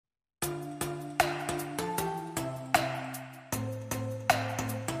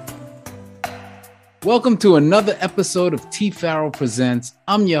Welcome to another episode of T. Farrell Presents.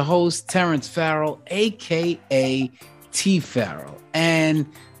 I'm your host, Terrence Farrell, aka T. Farrell.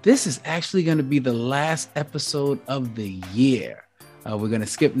 And this is actually going to be the last episode of the year. We're going to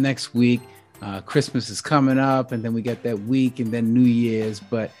skip next week. Christmas is coming up, and then we got that week, and then New Year's.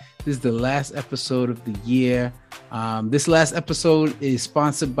 But this is the last episode of the year. This last episode is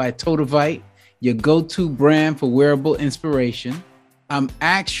sponsored by Totavite, your go-to brand for wearable inspiration. I'm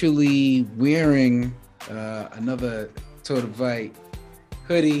actually wearing another Totavite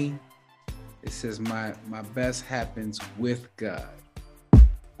hoodie. It says my best happens with God.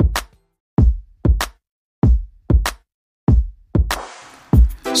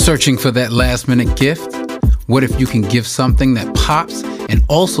 Searching for that last minute gift? What if you can give something that pops and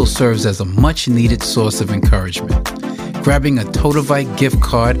also serves as a much needed source of encouragement? Grabbing a Totavite gift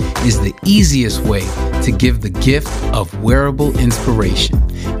card is the easiest way to give the gift of wearable inspiration.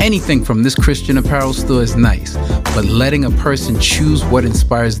 Anything from this Christian apparel store is nice, but letting a person choose what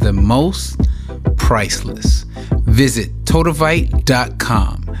inspires them most, priceless. Visit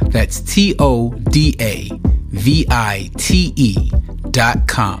Totavite.com. That's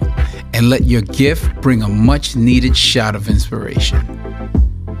Todavite.com, and let your gift bring a much needed shot of inspiration.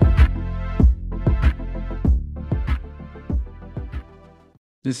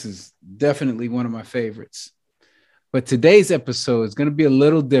 This is definitely one of my favorites. But today's episode is going to be a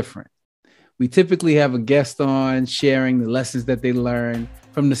little different. We typically have a guest on sharing the lessons that they learn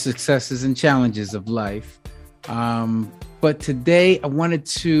from the successes and challenges of life. But today I wanted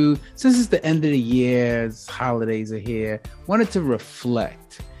to, since it's the end of the year, holidays are here, wanted to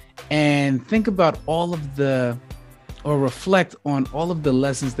reflect and think about reflect on all of the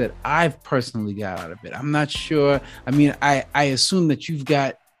lessons that I've personally got out of it. I'm not sure. I mean, I assume that you've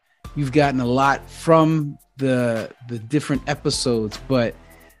gotten a lot from the different episodes, but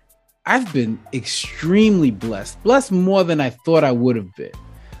I've been extremely blessed more than I thought I would have been.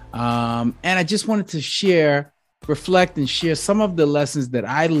 And I just wanted to reflect and share some of the lessons that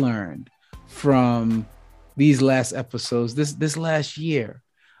I learned from these last episodes, this last year.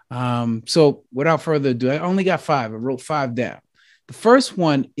 So without further ado, I only got 5. I wrote 5 down. The first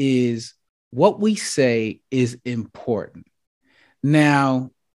one is what we say is important.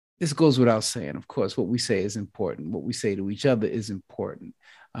 Now, this goes without saying, of course, what we say is important. What we say to each other is important.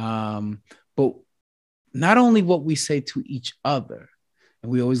 But not only what we say to each other,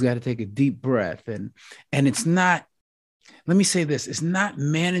 and we always got to take a deep breath. And it's not, let me say this, it's not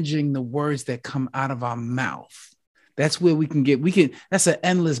managing the words that come out of our mouth. That's where that's an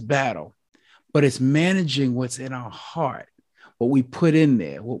endless battle. But it's managing what's in our heart, what we put in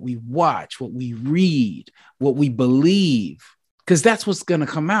there, what we watch, what we read, what we believe. Because that's what's going to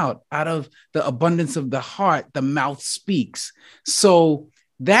come out of the abundance of the heart, the mouth speaks. So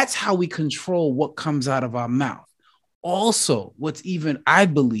that's how we control what comes out of our mouth. Also, what's even, I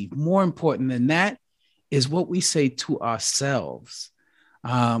believe, more important than that is what we say to ourselves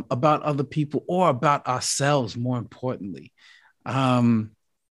about other people or about ourselves, more importantly.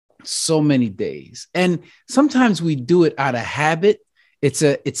 So many days. And sometimes we do it out of habit. It's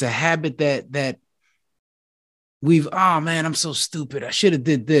a habit that oh man, I'm so stupid. I should have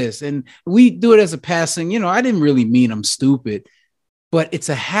did this. And we do it as a passing, I didn't really mean I'm stupid, but it's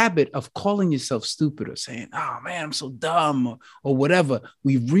a habit of calling yourself stupid or saying, oh man, I'm so dumb or whatever.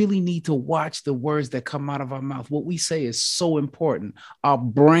 We really need to watch the words that come out of our mouth. What we say is so important. Our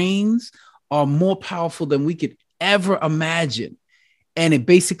brains are more powerful than we could ever imagine. And it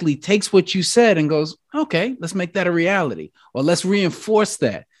basically takes what you said and goes, okay, let's make that a reality, or let's reinforce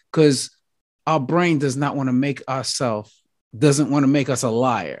that, because our brain doesn't want to make us a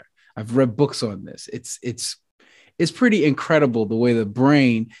liar. I've read books on this. It's pretty incredible the way the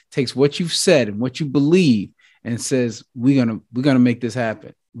brain takes what you've said and what you believe and says, we're gonna make this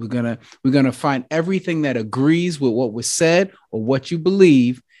happen. We're gonna find everything that agrees with what was said or what you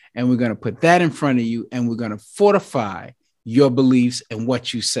believe, and we're gonna put that in front of you, and we're gonna fortify your beliefs and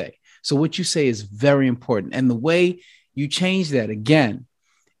what you say. So what you say is very important, and the way you change that again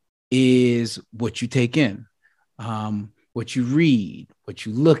is what you take in, what you read, what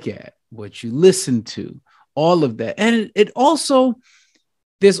you look at, what you listen to, all of that. And there's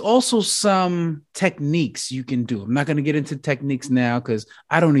also some techniques you can do. I'm not going to get into techniques now because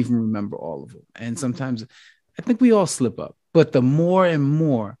I don't even remember all of them. And sometimes I think we all slip up. But the more and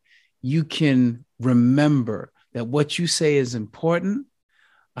more you can remember that what you say is important,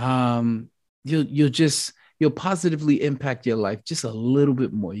 you'll positively impact your life just a little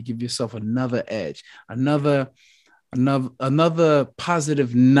bit more. You give yourself another edge, another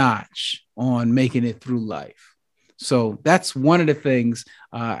positive notch on making it through life. So that's one of the things.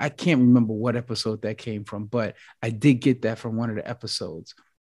 I can't remember what episode that came from, but I did get that from one of the episodes.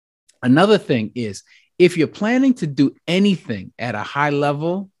 Another thing is, if you're planning to do anything at a high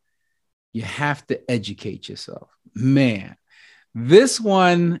level, you have to educate yourself. Man, this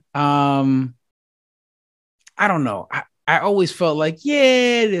one, I don't know. I always felt like,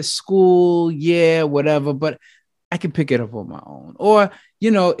 yeah, there's school, yeah, whatever, but I can pick it up on my own. Or,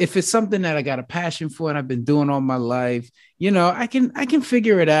 if it's something that I got a passion for and I've been doing all my life, I can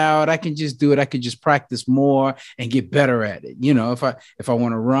figure it out. I can just do it. I could just practice more and get better at it. If I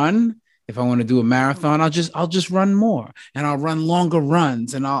want to run, if I want to do a marathon, I'll just run more, and I'll run longer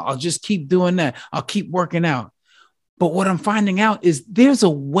runs, and I'll just keep doing that. I'll keep working out. But what I'm finding out is there's a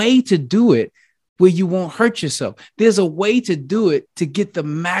way to do it where you won't hurt yourself. There's a way to do it to get the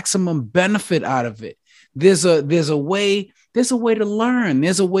maximum benefit out of it. There's a way to learn.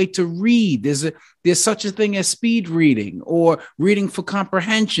 There's a way to read. There's such a thing as speed reading or reading for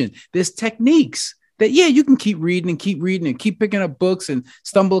comprehension. There's techniques that, yeah, you can keep reading and keep picking up books and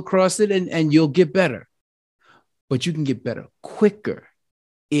stumble across it, and you'll get better. But you can get better quicker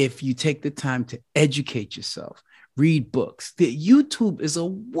if you take the time to educate yourself, read books. The YouTube is a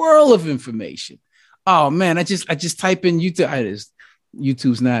world of information. Oh man, I just type in YouTube.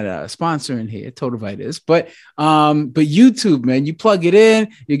 YouTube's not sponsoring here, Totovite is, but YouTube, man, you plug it in,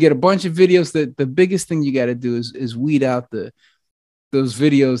 you get a bunch of videos. That the biggest thing you got to do is weed out those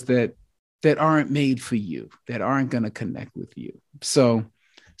videos that aren't made for you, that aren't going to connect with you. So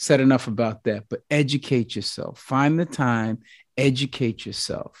said enough about that, but educate yourself. Find the time, educate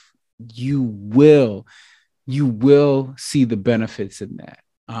yourself. You will see the benefits in that.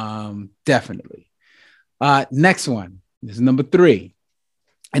 Definitely. Next one is number 3.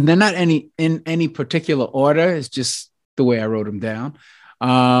 And they're not in any particular order. It's just the way I wrote them down.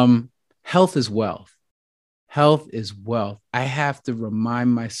 Health is wealth. Health is wealth. I have to remind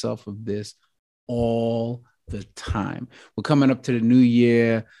myself of this all the time. We're coming up to the new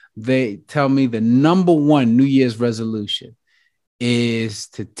year. They tell me the number one New Year's resolution is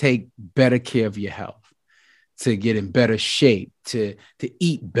to take better care of your health, to get in better shape, to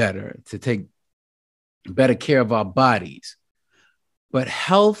eat better, to take better care of our bodies. But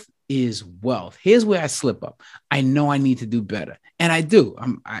health is wealth. Here's where I slip up. I know I need to do better. And I do.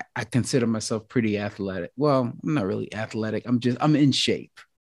 I consider myself pretty athletic. Well, I'm not really athletic. I'm in shape.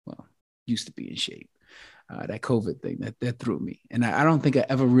 Well, used to be in shape. That COVID thing that threw me. And I don't think I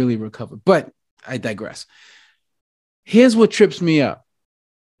ever really recovered, but I digress. Here's what trips me up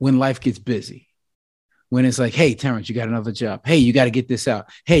when life gets busy. When it's like, hey, Terrence, you got another job. Hey, you got to get this out.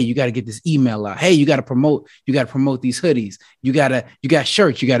 Hey, you got to get this email out. Hey, you got to promote these hoodies. You got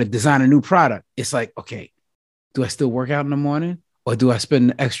shirts. You got to design a new product. It's like, okay, do I still work out in the morning, or do I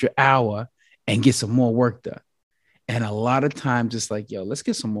spend an extra hour and get some more work done? And a lot of times it's like, yo, let's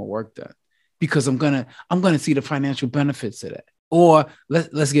get some more work done, because I'm going to see the financial benefits of that. Or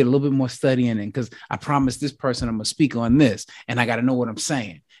let's get a little bit more studying in, because I promised this person I'm going to speak on this, and I got to know what I'm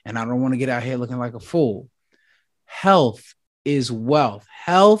saying. And I don't want to get out here looking like a fool. Health is wealth.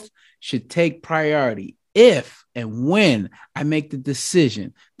 Health should take priority. If and when I make the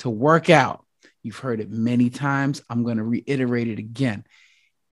decision to work out, you've heard it many times, I'm going to reiterate it again.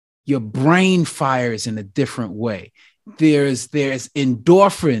 Your brain fires in a different way. There's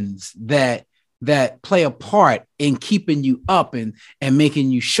endorphins that play a part in keeping you up and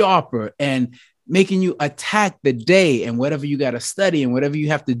making you sharper and making you attack the day and whatever you got to study and whatever you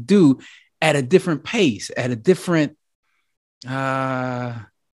have to do at a different pace, at a different, a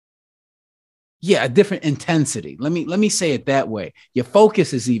different intensity. Let me say it that way. Your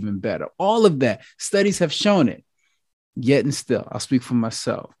focus is even better. All of that. Studies have shown it. Yet and still, I'll speak for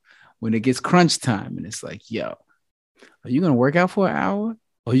myself. When it gets crunch time and it's like, yo, are you going to work out for an hour?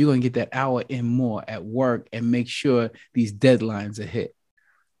 Or are you going to get that hour in more at work and make sure these deadlines are hit?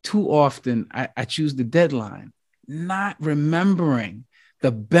 Too often, I choose the deadline, not remembering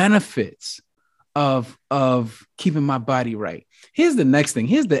the benefits of keeping my body right. Here's the next thing.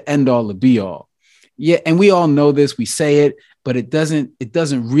 Here's the end all, the be all. Yeah, and we all know this. We say it, but it doesn't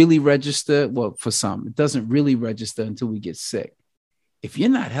really register. Well, for some, it doesn't really register until we get sick. If you're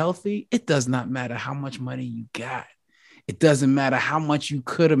not healthy, it does not matter how much money you got. It doesn't matter how much you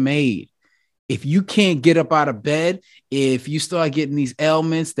could have made. If you can't get up out of bed, if you start getting these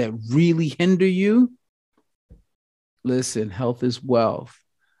ailments that really hinder you, listen, health is wealth.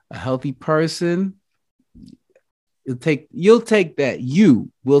 A healthy person, you'll take that.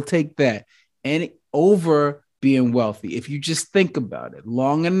 You will take that and over being wealthy. If you just think about it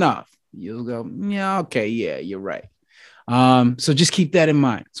long enough, you'll go, yeah, okay, yeah, you're right. So just keep that in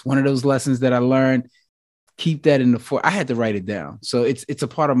mind. It's one of those lessons that I learned. keep that in the fore. I had to write it down. So it's a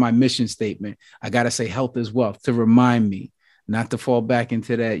part of my mission statement. I got to say health is wealth to remind me not to fall back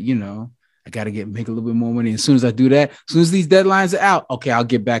into that, I got to make a little bit more money. As soon as I do that, as soon as these deadlines are out, okay, I'll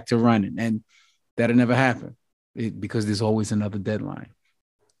get back to running. And that'll never happen because there's always another deadline.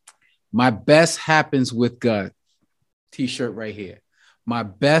 My best happens with God. T-shirt right here. My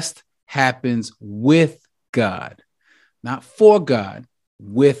best happens with God, not for God,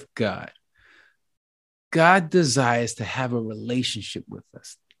 with God. God desires to have a relationship with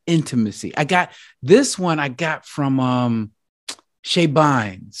us, intimacy. I got from Shay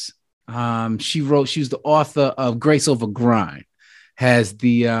Bynes. She was the author of Grace Over Grind, has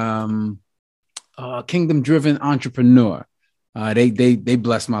the Kingdom Driven Entrepreneur. They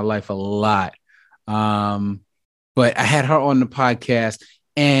blessed my life a lot. But I had her on the podcast,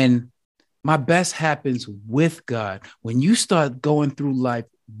 and my best happens with God. When you start going through life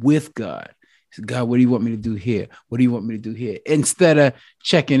with God, God, what do you want me to do here? What do you want me to do here? Instead of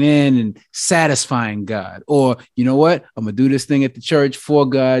checking in and satisfying God, or, you know what, I'm going to do this thing at the church for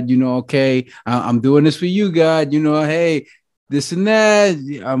God, okay, I'm doing this for you, God, hey, this and that,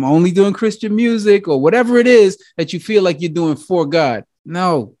 I'm only doing Christian music, or whatever it is that you feel like you're doing for God.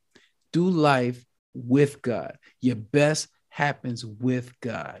 No, do life with God. Your best happens with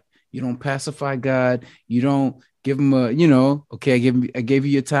God. You don't pacify God. You don't give him okay, I gave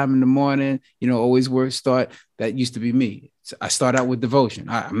you your time in the morning, always start. That used to be me. So I start out with devotion.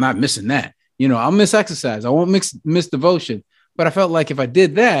 I'm not missing that. I'll miss exercise. I won't miss devotion. But I felt like if I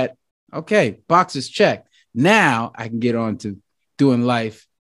did that, okay, boxes checked. Now I can get on to doing life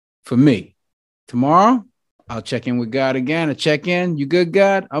for me. Tomorrow, I'll check in with God again. I check in. You good,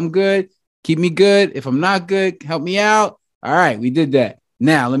 God? I'm good. Keep me good. If I'm not good, help me out. All right, we did that.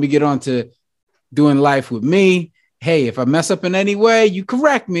 Now let me get on to doing life with me. Hey, if I mess up in any way, you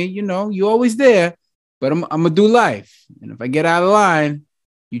correct me. You're always there, but I'm going to do life. And if I get out of line,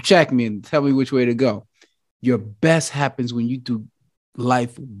 you check me and tell me which way to go. Your best happens when you do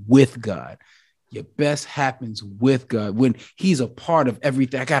life with God. Your best happens with God when he's a part of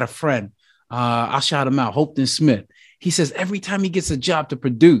everything. I got a friend. I'll shout him out. Hopton Smith. He says every time he gets a job to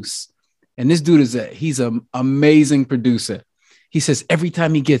produce, and this dude he's an amazing producer. He says every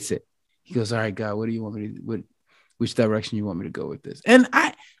time he gets it, he goes, all right, God, what do you want me to, which direction you want me to go with this? And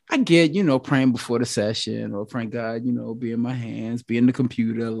I get, praying before the session, or praying, God, be in my hands, be in the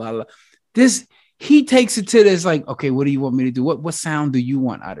computer, this, he takes it to this, like, okay, what do you want me to do? What sound do you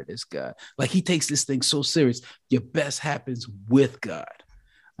want out of this, God? Like, he takes this thing so serious. Your best happens with God.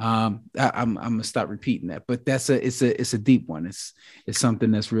 I'm gonna stop repeating that, but it's a deep one. It's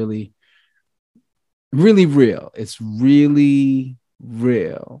something that's really, really real. It's really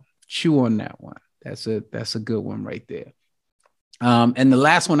real. Chew on that one. That's a good one right there. And the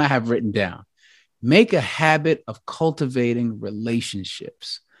last one I have written down: make a habit of cultivating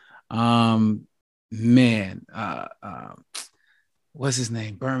relationships. What's his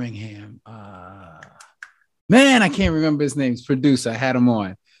name? Birmingham. I can't remember his name. His producer. I had him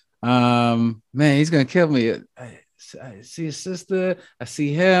on. He's gonna kill me. I see his sister. I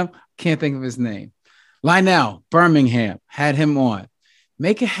see him. Can't think of his name. Lionel Birmingham, had him on.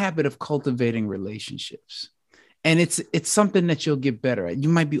 Make a habit of cultivating relationships. And it's something that you'll get better at. You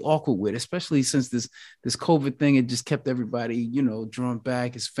might be awkward with, especially since this COVID thing, it just kept everybody, drawn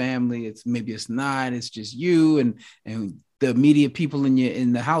back. It's family. It's not, it's just you and the immediate people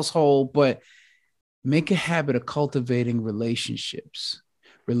in the household. But make a habit of cultivating relationships.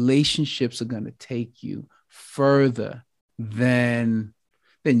 Relationships are going to take you further than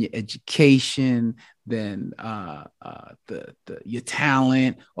your education, than your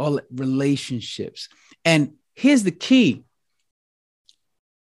talent, all relationships. And here's the key.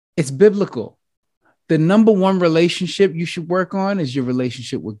 It's biblical. The number one relationship you should work on is your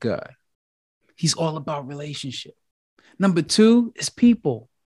relationship with God. He's all about relationship. Number two is people.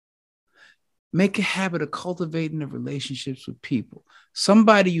 Make a habit of cultivating the relationships with people.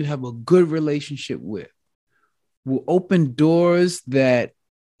 Somebody you have a good relationship with will open doors that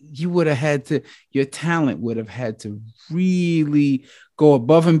your talent would have had to really go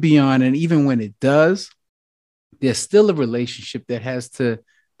above and beyond. And even when it does, there's still a relationship that has to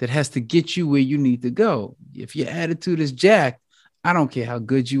get you where you need to go. If your attitude is jacked, I don't care how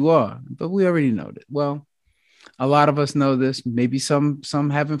good you are, but we already know that. Well, a lot of us know this. Maybe some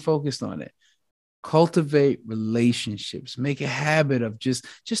haven't focused on it. Cultivate relationships. Make a habit of just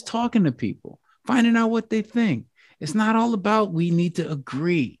talking to people, finding out what they think. It's not all about we need to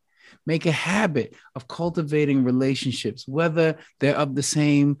agree. Make a habit of cultivating relationships, whether they're of the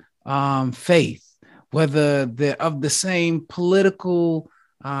same faith, whether they're of the same political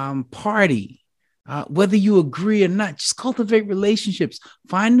party. Whether you agree or not, just cultivate relationships.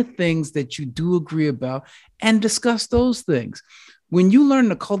 Find the things that you do agree about and discuss those things. When you learn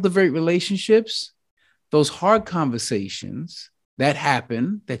to cultivate relationships, those hard conversations that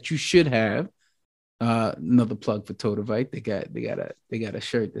happen that you should have. Another plug for Totavite. They got a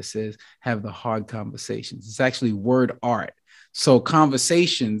shirt that says "Have the hard conversations." It's actually word art. So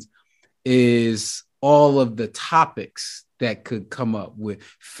conversations is all of the topics that could come up with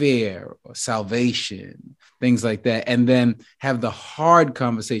fear or salvation, things like that. And then have the hard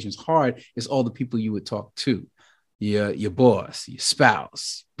conversations. Hard is all the people you would talk to, your boss, your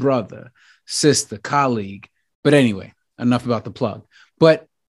spouse, brother, sister, colleague. But anyway, enough about the plug. But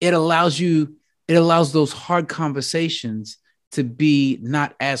it allows those hard conversations to be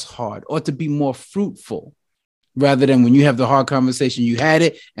not as hard or to be more fruitful, rather than when you have the hard conversation, you had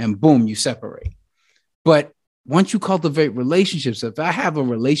it and boom, you separate. But once you cultivate relationships, if I have a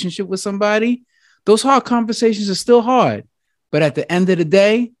relationship with somebody, those hard conversations are still hard. But at the end of the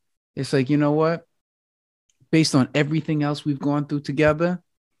day, it's like, you know what? Based on everything else we've gone through together,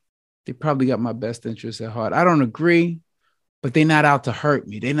 they probably got my best interests at heart. I don't agree, but they're not out to hurt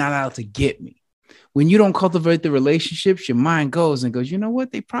me. They're not out to get me. When you don't cultivate the relationships, your mind goes, you know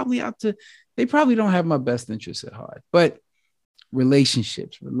what? They probably don't have my best interests at heart. But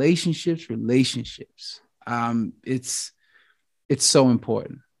relationships. It's so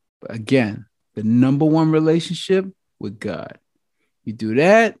important. But again, the number one relationship with God. You do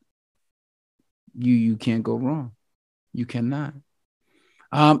that, you can't go wrong. You cannot.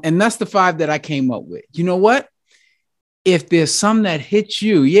 And that's the 5 that I came up with. You know what? If there's some that hit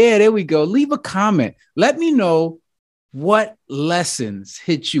you, yeah, there we go. Leave a comment. Let me know what lessons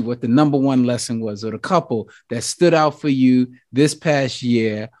hit you, what the number one lesson was, or the couple that stood out for you this past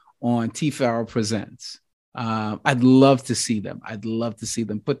year on T. Farrell Presents. I'd love to see them.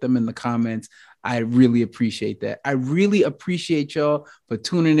 Put them in the comments. I really appreciate that. I really appreciate y'all for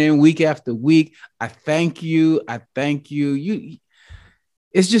tuning in week after week. I thank you.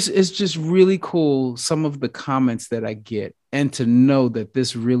 It's just really cool, some of the comments that I get, and to know that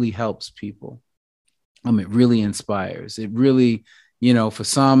this really helps people. It really inspires. It really, for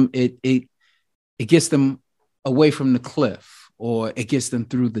some, it gets them away from the cliff, or it gets them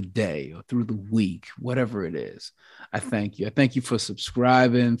through the day or through the week, whatever it is. I thank you. I thank you for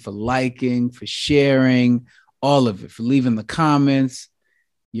subscribing, for liking, for sharing, all of it, for leaving the comments.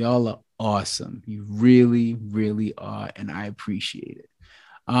 Y'all are awesome. You really, really are. And I appreciate it.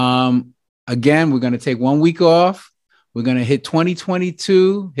 Again, we're going to take 1 week off. We're going to hit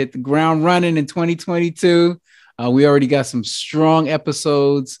 2022, hit the ground running in 2022. We already got some strong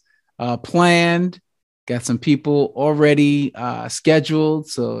episodes planned. Got some people already scheduled.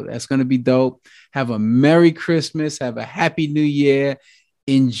 So that's going to be dope. Have a Merry Christmas. Have a Happy New Year.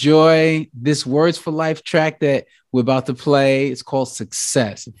 Enjoy this Words for Life track that we're about to play. It's called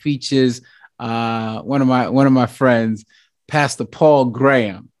Success. It features one of my friends, Pastor Paul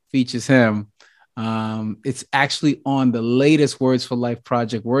Graham, features him. It's actually on the latest Words for Life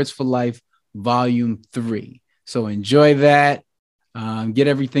project, Words for Life Volume 3. So enjoy that. Get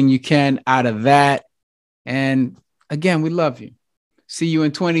everything you can out of that. And again, we love you. See you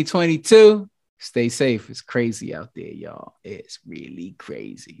in 2022. Stay safe. It's crazy out there, y'all. It's really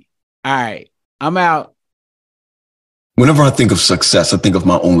crazy. All right, I'm out. Whenever I think of success, I think of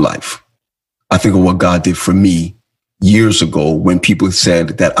my own life. I think of what God did for me years ago when people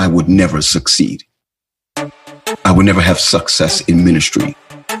said that I would never succeed. I would never have success in ministry.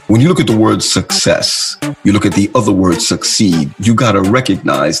 When you look at the word success, you look at the other word succeed, you got to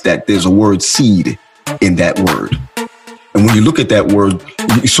recognize that there's a word seed in that word. And when you look at that word,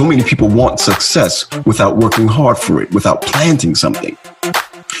 so many people want success without working hard for it, without planting something.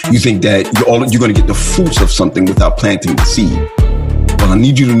 You think that you're going to get the fruits of something without planting the seed. Well, I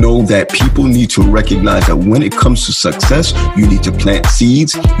need you to know that people need to recognize that when it comes to success, you need to plant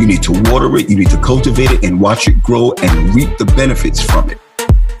seeds, you need to water it, you need to cultivate it and watch it grow and reap the benefits from it.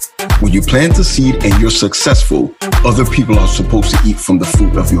 When you plant a seed and you're successful, other people are supposed to eat from the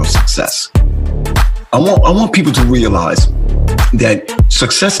fruit of your success. I want people to realize that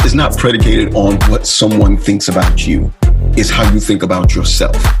success is not predicated on what someone thinks about you. It's how you think about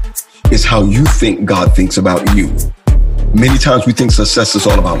yourself. It's how you think God thinks about you. Many times we think success is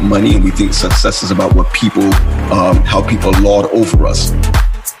all about money, and we think success is about what people, how people lord over us.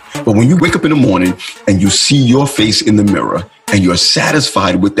 But when you wake up in the morning and you see your face in the mirror and you're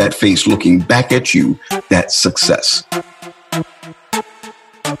satisfied with that face looking back at you, that's success.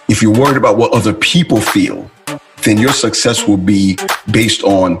 If you're worried about what other people feel, then your success will be based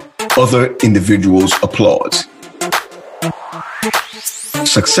on other individuals' applause.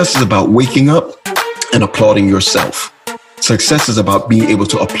 Success is about waking up and applauding yourself. Success is about being able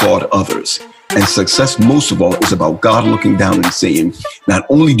to applaud others. And success, most of all, is about God looking down and saying, not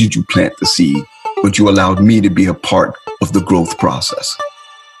only did you plant the seed, but you allowed me to be a part of the growth process.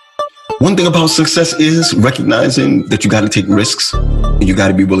 One thing about success is recognizing that you got to take risks and you got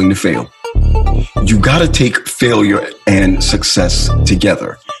to be willing to fail. You got to take failure and success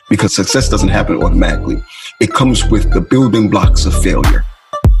together, because success doesn't happen automatically. It comes with the building blocks of failure.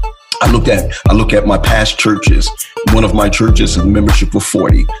 I look at my past churches. One of my churches had a membership of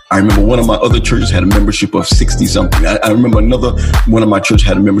 40. I remember one of my other churches had a membership of 60 something. I remember another one of my churches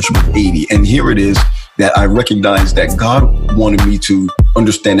had a membership of 80. And here it is that I recognized that God wanted me to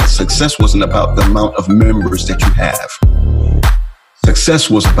understand that success wasn't about the amount of members that you have. Success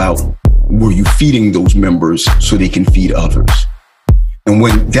was about, were you feeding those members so they can feed others? And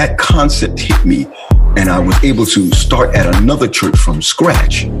when that concept hit me and I was able to start at another church from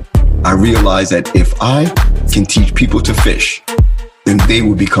scratch, I realized that if I can teach people to fish, then they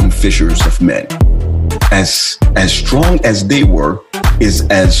will become fishers of men. As strong as they were is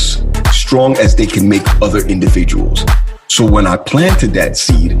as strong as they can make other individuals. So when I planted that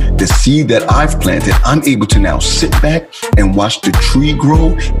seed, the seed that I've planted, I'm able to now sit back and watch the tree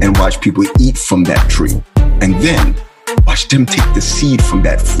grow and watch people eat from that tree. And then watch them take the seed from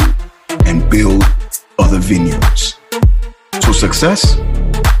that fruit and build other vineyards. So success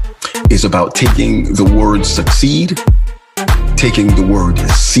is about taking the word succeed, taking the word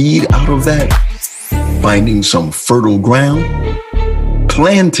seed out of that, finding some fertile ground,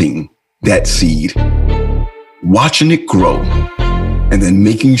 planting that seed, watching it grow, and then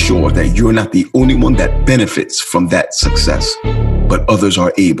making sure that you're not the only one that benefits from that success, but others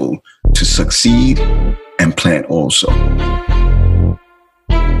are able to succeed and plant also.